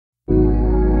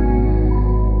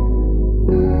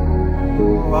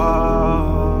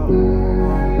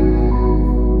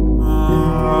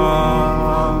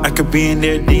could be in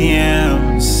their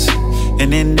DMs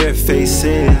and in their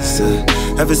faces.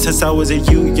 Ever since I was a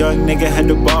young nigga, had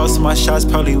the ball, so my shots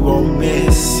probably won't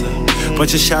miss.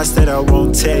 Bunch of shots that I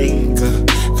won't take,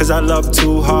 cause I love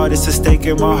too hard, it's a stake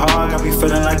in my heart. Got me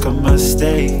feeling like a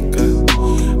mistake.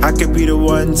 I could be the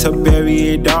one to bury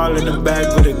it all in the bag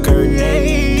with a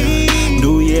grenade.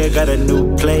 New year, got a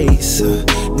new place.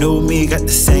 New me, got the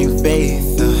same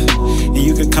faith. And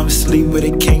you could come sleep with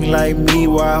a king like me,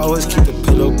 where I always keep a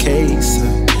pillowcase.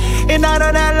 And I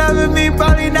know that loving me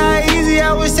probably not easy,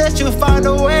 I wish that you'd find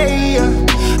a way.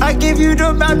 I give you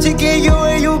the map to get you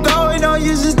where you going, don't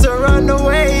use it to run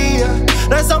away.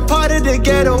 That's some part of the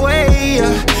getaway.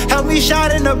 Help me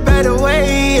shine in a better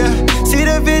way. See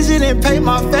the vision and paint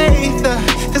my faith.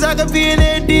 Cause I could be in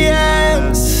their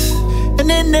DMs and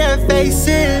in their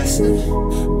faces,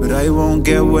 but I won't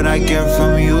get what I get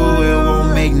from you, it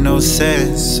won't make no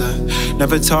sense.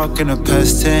 Never talk in the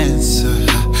past tense.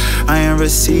 I am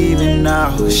receiving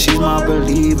now, she's my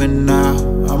believing now.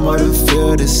 I'm more than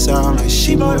feel the sound, like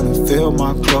she more than feel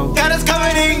my clothes. Got us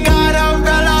covered in God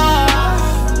umbrella.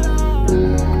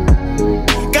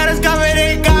 Got us covered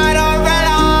in God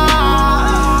umbrella.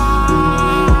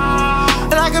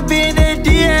 And I could be in their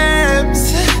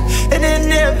DMs and in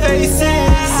their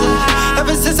faces.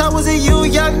 Ever since I was a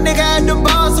young nigga at the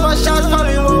ball, so my shots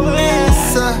probably won't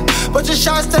miss. Bunch of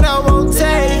shots that I won't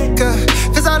take,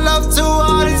 cause I love too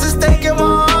hard, it's a stake in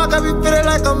my heart. Got me feeling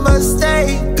like a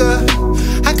mistake.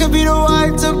 I could be the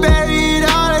one to bury it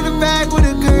all in the bag with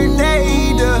a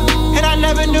grenade. And I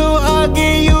never knew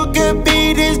hugging you could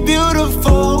be this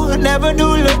beautiful. I never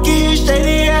knew looking you straight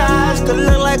in your eyes could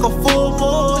look like a full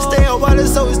moon. Stay on water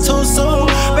so it's too soon.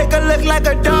 Make her look like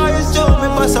a dog is doom.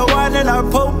 And bust a wine in our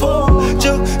poo-poo.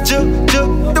 Juke, juke,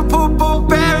 juke, the poo-poo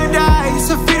paradise.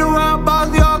 Her feet around balls,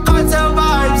 we all cartel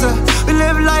vibes. We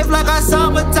live life like our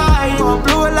summertime. I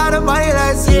blew a lot of money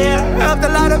last year, helped a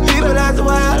lot of people as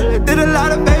well. Did a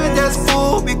lot of babies, that's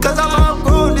cool, because I'm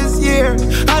outgrown this year.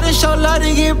 I didn't show love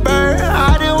to get burned,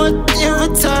 I didn't want in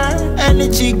return.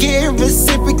 Energy getting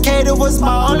reciprocated was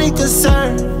my only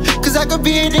concern. Cause I could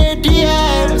be in their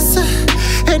DMs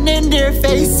and in their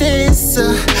faces.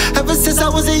 Ever since I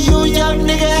was a young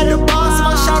nigga at the boss,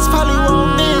 my shots probably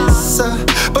won't miss.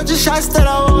 Bunch of shots that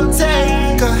I won't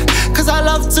take, cause I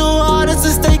love too hard, it's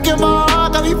a stake in my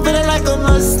heart. Got me feeling like a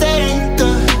mistake.